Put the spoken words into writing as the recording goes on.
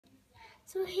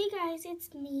So hey guys,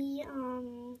 it's me,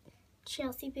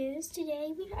 Chelsea Booze. Today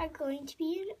we are going to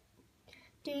be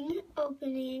doing an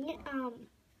opening,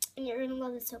 and you're gonna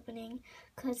love this opening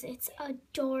because it's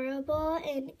adorable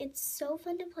and it's so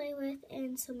fun to play with.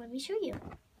 And so let me show you.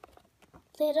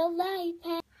 Little light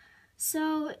pet.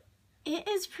 So it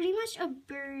is pretty much a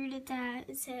bird that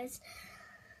it says,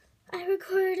 I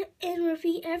record and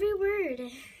repeat every word,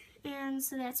 and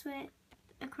so that's what.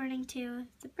 According to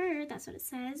the bird, that's what it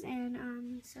says,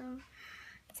 and so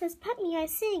it says, pet me, I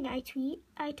sing, I tweet,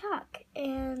 I talk,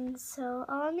 and so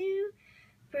all new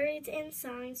birds and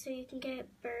songs, so you can get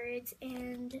birds,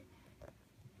 and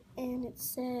it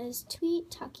says tweet,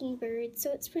 talking birds,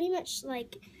 so it's pretty much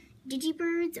like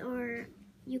digibirds, or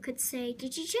you could say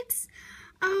digichicks.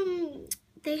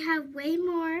 They have way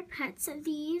more pets of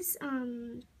these,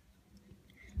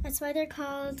 that's why they're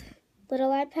called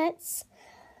little iPets.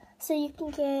 So you can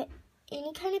get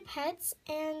any kind of pets,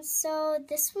 and so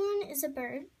this one is a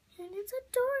bird, and it's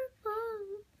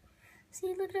adorable.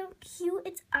 See, look how cute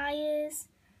its eye is.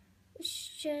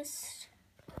 It's just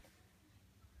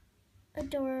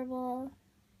adorable.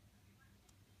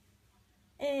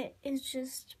 It is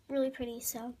just really pretty,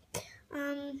 so,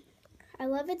 I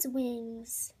love its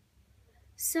wings.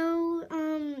 So,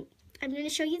 I'm going to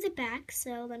show you the back,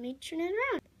 so let me turn it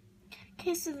around.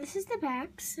 Okay, so this is the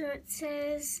back, so it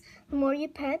says, the more you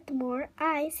pet, the more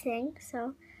I sing,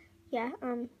 so, yeah,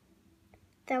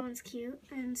 that one's cute,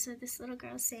 and so this little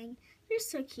girl's saying, you're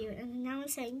so cute, and now I'm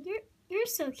saying, you're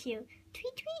so cute,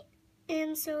 tweet, tweet,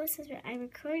 and so it says, I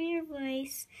record your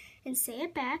voice, and say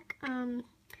it back,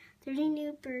 30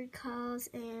 new bird calls,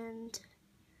 and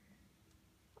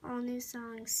all new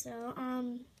songs, so,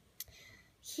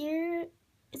 here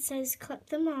it says, clip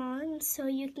them all, and so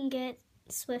you can get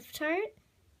Swift Heart,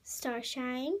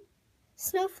 Starshine,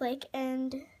 Snowflake,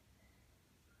 and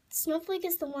Snowflake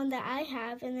is the one that I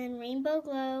have, and then Rainbow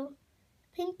Glow,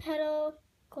 Pink Petal,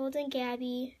 Golden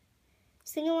Gabby,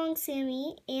 Sing Along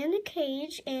Sammy, and a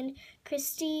cage, and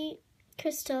Crystal,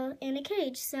 and a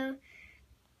cage, so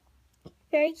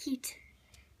very cute.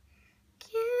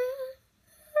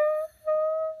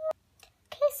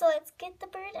 Okay, so let's get the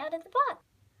bird out of the box.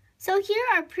 So here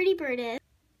our pretty bird is.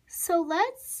 So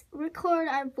let's record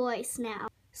our voice now.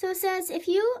 So it says if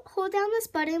you hold down this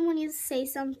button when you say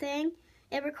something,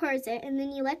 it records it, and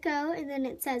then you let go, and then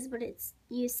it says what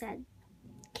you said.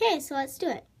 Okay, so let's do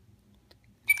it.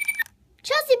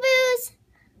 Chelsea Booze!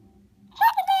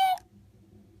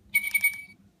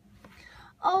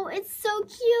 Oh, it's so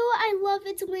cute. I love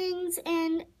its wings,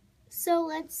 and so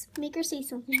let's make her say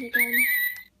something again.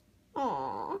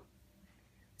 Aww.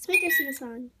 Let's make her sing a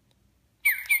song.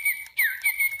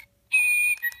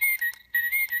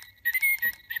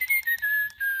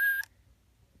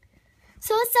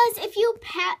 So it says if you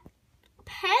pet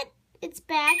its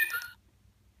back,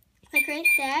 like right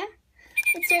there,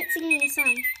 let's start singing a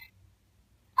song.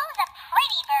 Oh, the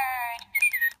pretty bird.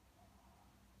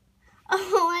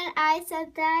 Oh, and I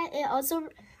said that. It also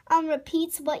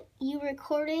repeats what you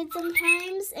recorded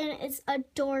sometimes, and it's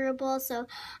adorable. So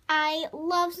I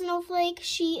love Snowflake.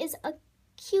 She is a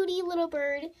cutie little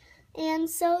bird, and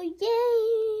so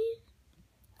yay.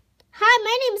 Hi,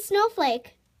 my name is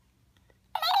Snowflake.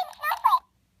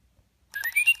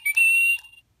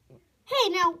 Hey,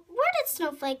 now, where did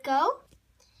Snowflake go?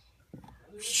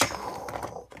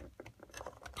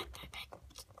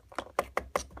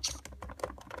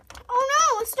 Oh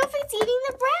no, Snowflake's eating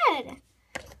the bread.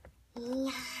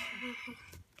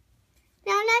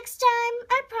 Now, next time,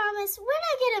 I promise, when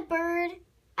I get a bird,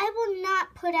 I will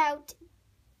not put out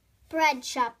bread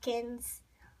Shopkins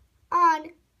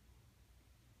on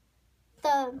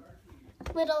the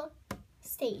little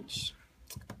stage.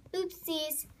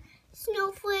 Oopsies.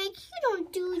 Snowflake, you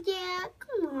don't do that.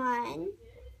 Come on.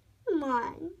 Come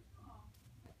on.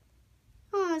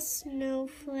 Oh,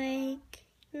 Snowflake,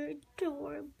 you're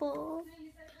adorable.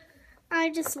 I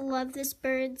just love this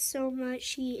bird so much.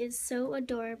 She is so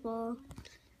adorable.